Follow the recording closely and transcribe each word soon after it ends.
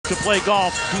to play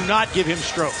golf. Do not give him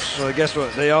strokes. Well, guess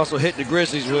what? They also hit the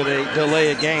Grizzlies with a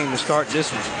delay a game to start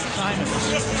this one.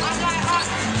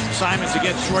 Simons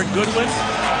against Jordan Goodwin.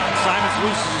 Simons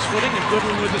loses his footing, and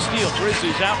Goodwin with the steal.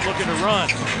 Grizzlies out looking to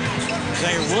run.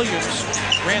 Zaire Williams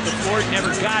ran the floor, never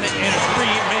got it, and a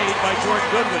three made by Jordan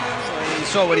Goodwin. You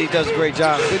saw what he does a great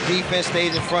job. Good defense,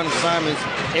 stays in front of Simons,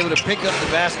 able to pick up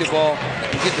the basketball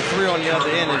and get the three on the other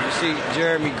end, as you see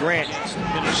Jeremy Grant.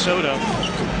 Minnesota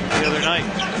the other night.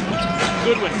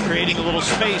 Goodwin creating a little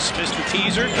space, missed the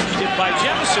teaser, tipped by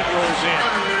Jemison, rolls in.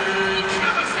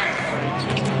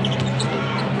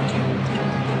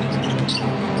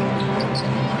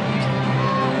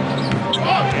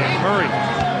 And Murray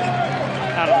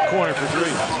out of the corner for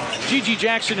three. G.G.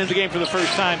 Jackson in the game for the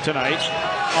first time tonight.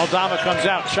 Aldama comes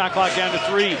out, shot clock down to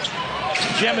 3.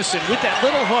 Jemison with that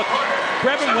little hook.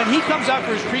 Brevin, when he comes out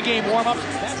for his pregame warm-up,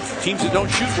 teams that don't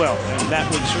shoot well, that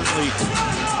would certainly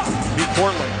be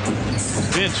Portland.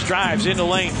 Vince drives into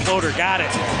lane, floater, got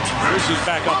it. Grizzlies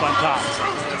back up on top.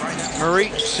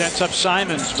 Murray sets up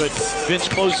Simons, but Vince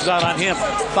closes out on him.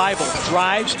 Thibault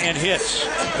drives and hits.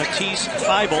 Matisse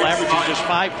Thibault averaging just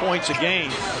 5 points a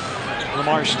game.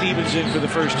 Lamar Stevens in for the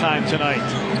first time tonight.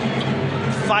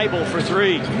 Thibault for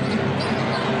 3.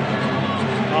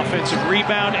 Offensive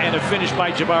rebound and a finish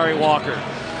by Jabari Walker.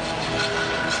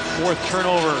 4th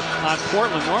turnover on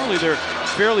Portland. Normally they're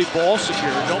fairly ball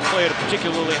secure. Don't play at a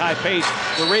particularly high pace.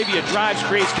 LaRavia drives,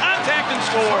 creates contact, and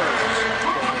scores.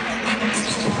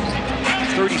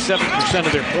 37%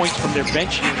 of their points from their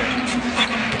bench unit.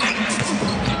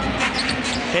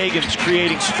 Hagan's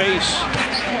creating space.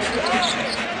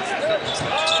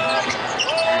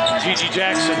 G.G.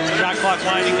 Jackson, shot clock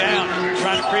winding down,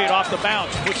 trying to create off the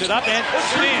bounce, puts it up and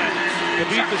puts it in to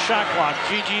beat the shot clock.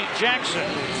 G.G. Jackson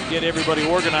get everybody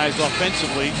organized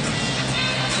offensively.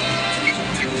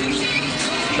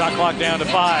 Shot clock down to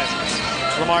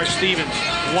 5. Lamar Stevens,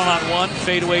 one-on-one,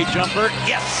 fadeaway jumper.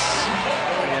 Yes!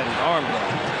 And his arm.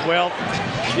 Well,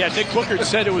 yeah, Nick Booker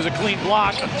said it was a clean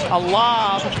block. A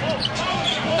lob,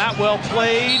 not well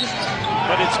played,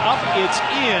 but it's up, it's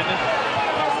in.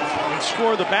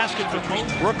 Score the basket between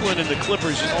Brooklyn and the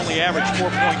Clippers and only average 4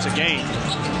 points a game.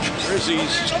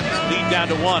 Grizzlies lead down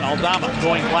to 1. Aldama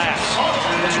going glass.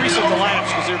 Let's reset the lineups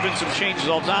because there have been some changes.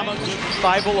 Aldama,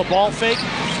 Thibault a ball fake.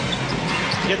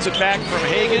 Gets it back from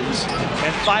Hagans.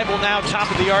 And Thibault now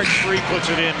top of the arc three, puts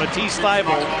it in. Matisse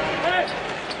Thibault.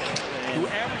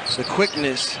 The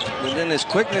quickness, and then his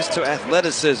quickness to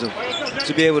athleticism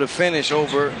to be able to finish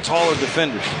over taller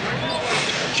defenders.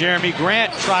 Jeremy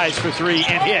Grant tries for 3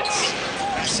 and hits.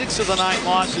 6 of the 9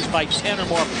 losses by 10 or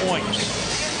more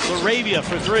points. LaRavia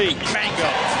for 3. Bango.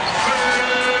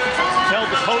 Held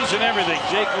the pose and everything.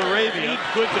 Jake LaRavia.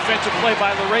 Good defensive play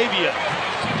by LaRavia.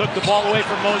 Took the ball away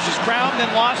from Moses Brown,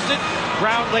 then lost it.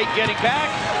 Brown late getting back.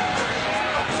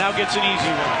 Now gets an easy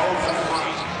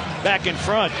one. Back in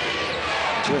front.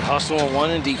 Good hustle on one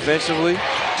and defensively.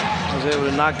 Was able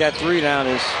to knock that 3 down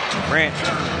as Grant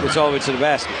gets all the way to the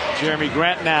basket. Jeremy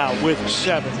Grant now with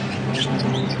 7.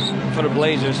 For the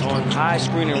Blazers on high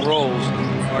screening rolls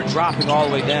are dropping all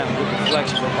the way down. Good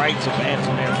deflection, but right to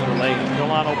Banton there for the Lakers.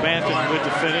 Delano Banton with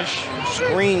the finish.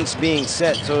 Screens being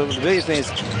set, so the biggest thing is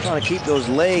trying to keep those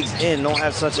legs in, don't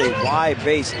have such a wide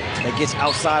base that gets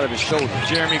outside of his shoulder.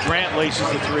 Jeremy Grant laces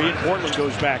the 3 and Portland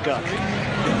goes back up.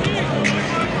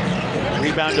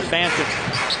 Rebound to Banton.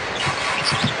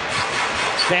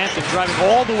 Banton driving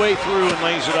all the way through and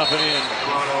lays it up and in.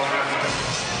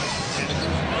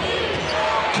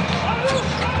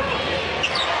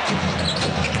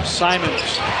 Simons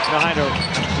behind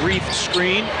a brief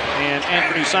screen, and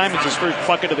Anthony Simons his first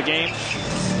bucket of the game.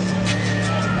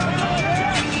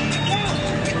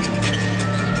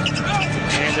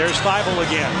 And there's Thibault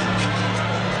again.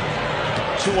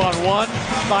 2-on-1.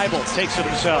 Thibault takes it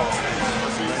himself.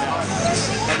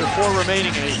 Under 4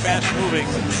 remaining in a fast-moving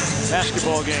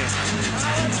basketball game.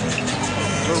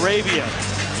 LaRavia.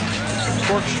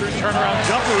 Corkscrew turnaround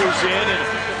jumper is in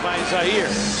and by Zaire.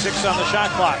 6 on the shot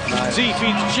clock. Nice. Z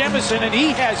feeds Jemison and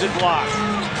he has it blocked.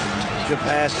 Good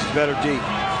pass, better deep.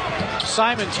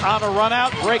 Simons on a run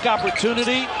out, break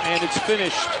opportunity, and it's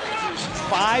finished.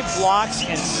 5 blocks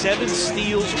and 7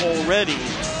 steals already.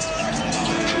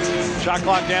 Shot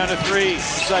clock down to 3.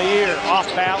 Zaire off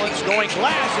balance, going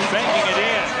glass and banking it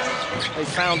in. They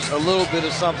found a little bit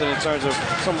of something in terms of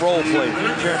some role play.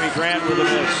 Jeremy Grant with a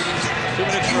miss. 2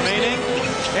 minutes remaining.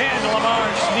 And Lamar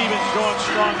Stevens going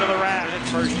strong to the rack.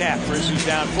 First half, Grizzlies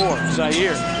down 4.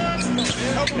 Zaire.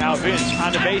 Now Vince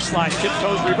on the baseline,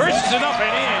 tiptoes, reverses it up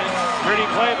and in. Pretty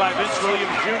play by Vince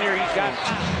Williams Jr. He's got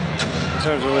in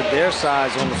terms of their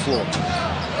size on the floor.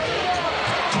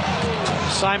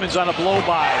 Simons on a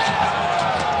blow-by.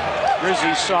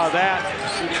 Grizzlies saw that.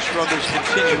 Shooting struggles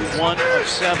continue. 1 of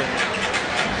 7.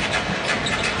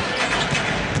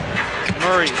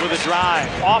 Murray with a drive.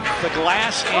 Off the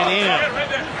glass and in.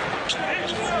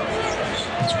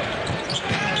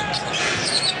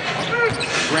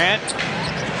 Grant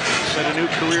set a new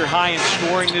career high in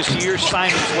scoring this year.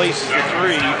 Simons laces the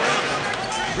 3.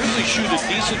 Grizzlies shoot a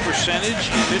decent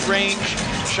percentage in mid-range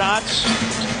shots.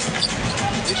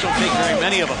 Just don't take very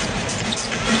many of them.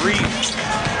 Reeves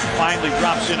finally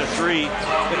drops in a 3.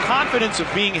 The confidence of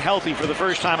being healthy for the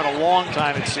first time in a long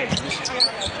time, it seems,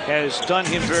 has done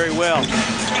him very well.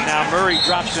 Now Murray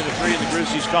drops in a 3 and the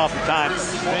Grizzlies call for time.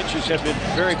 Benches have been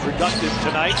very productive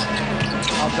tonight.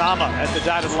 Aldama at the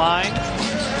dotted line.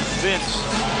 Vince.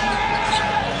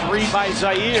 3 by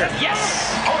Zaire. Yes!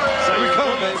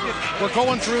 We're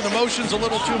going through the motions a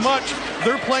little too much.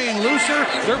 They're playing looser.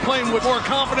 They're playing with more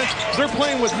confidence. They're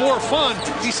playing with more fun.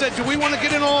 He said, do we want to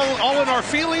get in all in our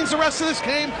feelings the rest of this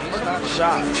game?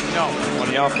 Shot. No. On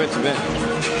the offensive end.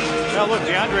 Now look,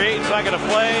 DeAndre Ayton's not going to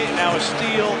play. Now a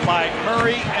steal by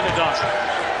Murray and a dunk.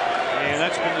 And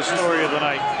that's been the story of the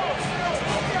night.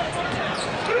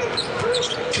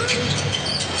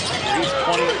 He's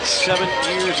 27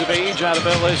 years of age out of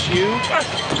LSU.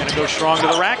 Going to go strong to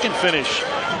the rack and finish.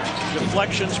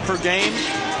 Deflections per game.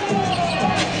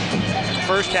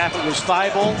 First half it was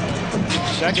Thibault.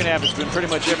 Second half it's been pretty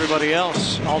much everybody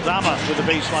else. Aldama with a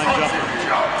baseline jumper.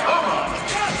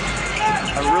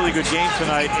 A really good game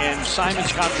tonight, and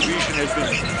Simon's contribution has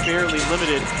been fairly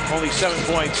limited. Only 7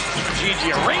 points.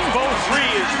 Gigi, a rainbow 3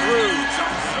 is through.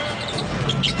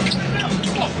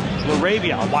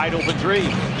 Laravia, a wide open 3.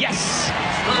 Yes!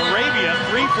 Laravia,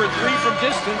 3 for 3 from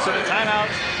distance, and a timeout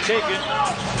taken.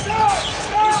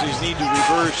 Grizzlies need to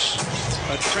reverse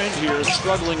a trend here,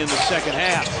 struggling in the second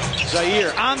half.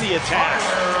 Zaire on the attack.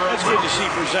 That's good to see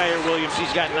for Zaire Williams.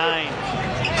 He's got 9.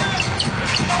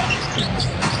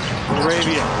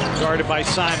 Laravia guarded by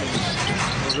Simons.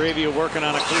 Laravia working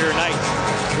on a clear night.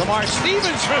 Lamar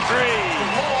Stevens for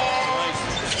 3.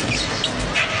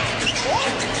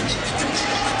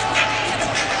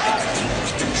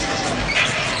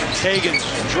 Higgins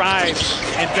drives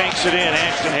and banks it in.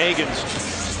 Ashton Higgins.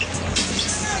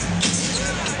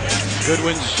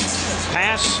 Goodwin's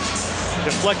pass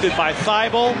deflected by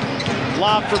Thibault.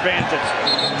 Lob for Banton.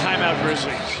 Timeout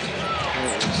Grizzlies.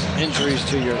 Injuries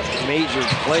to your major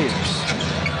players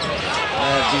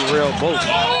derail both.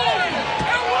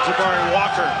 Jabari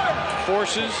Walker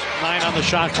forces 9 on the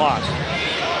shot clock.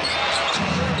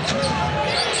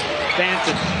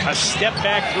 Banton, a step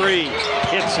back 3,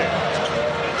 hits it.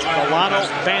 Milano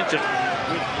Banton.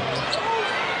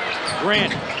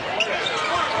 Grant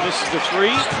misses the 3.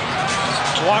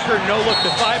 Walker no look to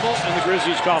Thibault, and the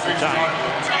Grizzlies call for time.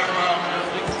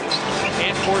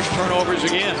 And force turnovers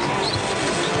again.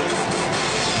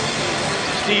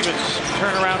 Stevens,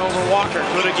 turnaround over Walker,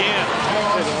 good again.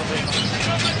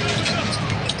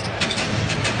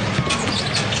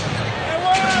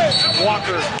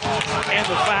 Walker and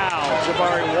the foul.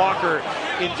 Jabari Walker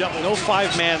in double. No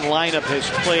 5-man lineup has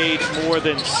played more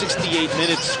than 68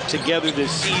 minutes together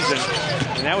this season.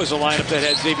 And that was a lineup that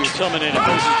had Xavier Tillman in it.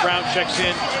 Moses Brown checks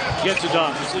in, gets it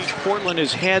done. This lead Portland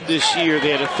has had this year.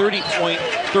 They had a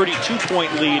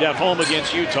 32-point lead at home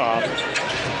against Utah.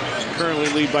 Currently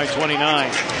lead by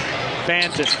 29.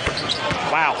 Banton.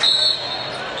 Wow.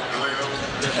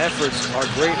 Their efforts are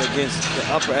great against the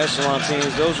upper echelon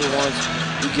teams. Those are the ones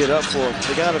you get up for.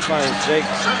 They got to find Jake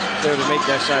there to make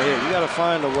that shot here. You got to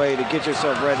find a way to get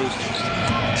yourself ready.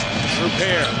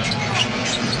 Repair.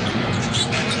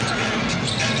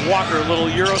 Walker, a little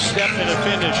Euro step and a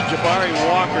finish. Jabari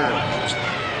Walker.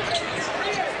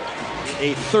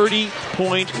 A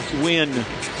 30-point win.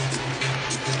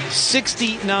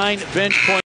 69 bench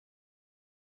points.